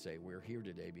mirror and say, we're here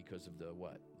today because of the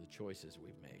choices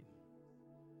we've made.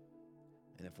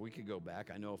 And if we could go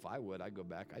back, I know if I would, I'd go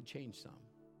back, I'd change some.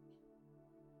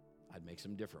 I'd make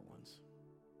some different ones.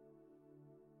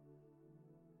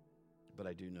 But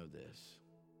I do know this.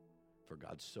 For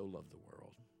God so loved the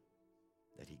world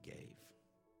that he gave.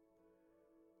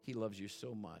 He loves you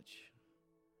so much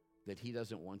that he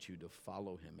doesn't want you to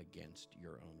follow him against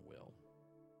your own will.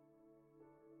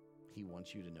 He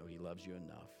wants you to know he loves you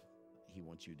enough. He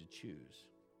wants you to choose.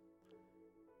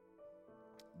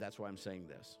 That's why I'm saying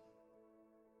this.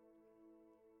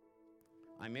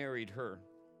 I married her.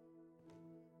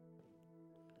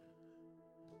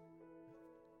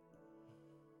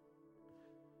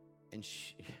 And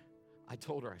I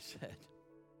told her, I said,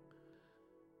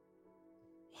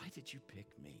 why did you pick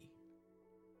me?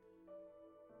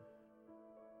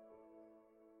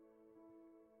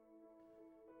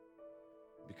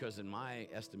 Because in my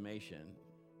estimation,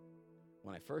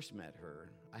 when I first met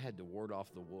her, I had to ward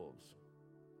off the wolves.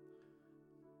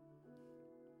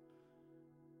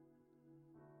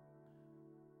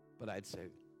 But I'd say,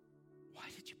 why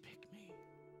did you pick me?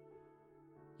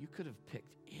 You could have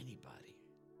picked anybody.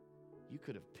 You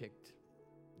could have picked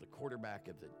the quarterback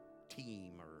of the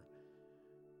team or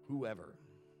whoever.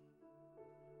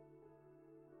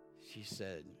 She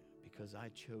said, because I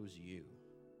chose you.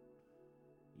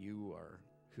 You are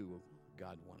who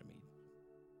God wanted me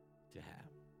to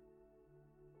have.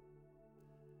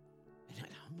 And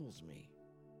that humbles me.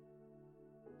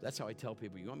 That's how I tell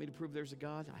people, you want me to prove there's a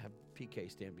God? I have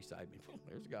PK stand beside me. Boom,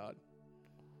 there's God.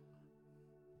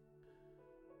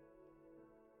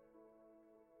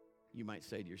 You might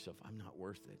say to yourself, I'm not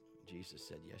worth it. Jesus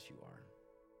said, yes, you are.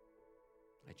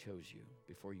 I chose you.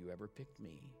 Before you ever picked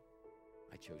me,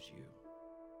 I chose you.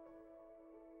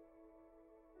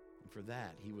 And for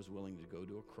that, he was willing to go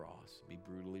to a cross, be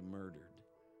brutally murdered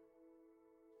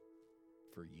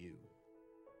for you.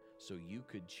 So you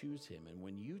could choose him. And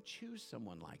when you choose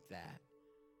someone like that,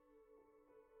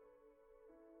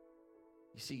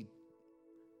 you see,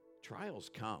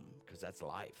 trials come because that's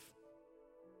life.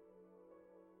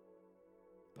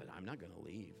 But I'm not going to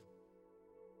leave.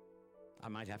 I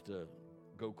might have to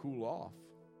go cool off,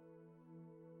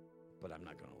 but I'm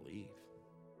not going to leave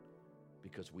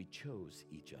because we chose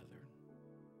each other.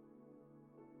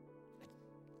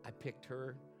 I picked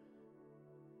her.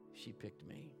 She picked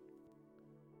me.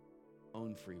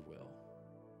 Own free will.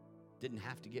 Didn't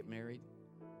have to get married.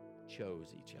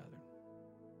 Chose each other.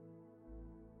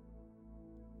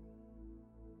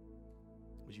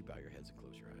 Would you bow your heads and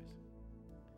close your eyes?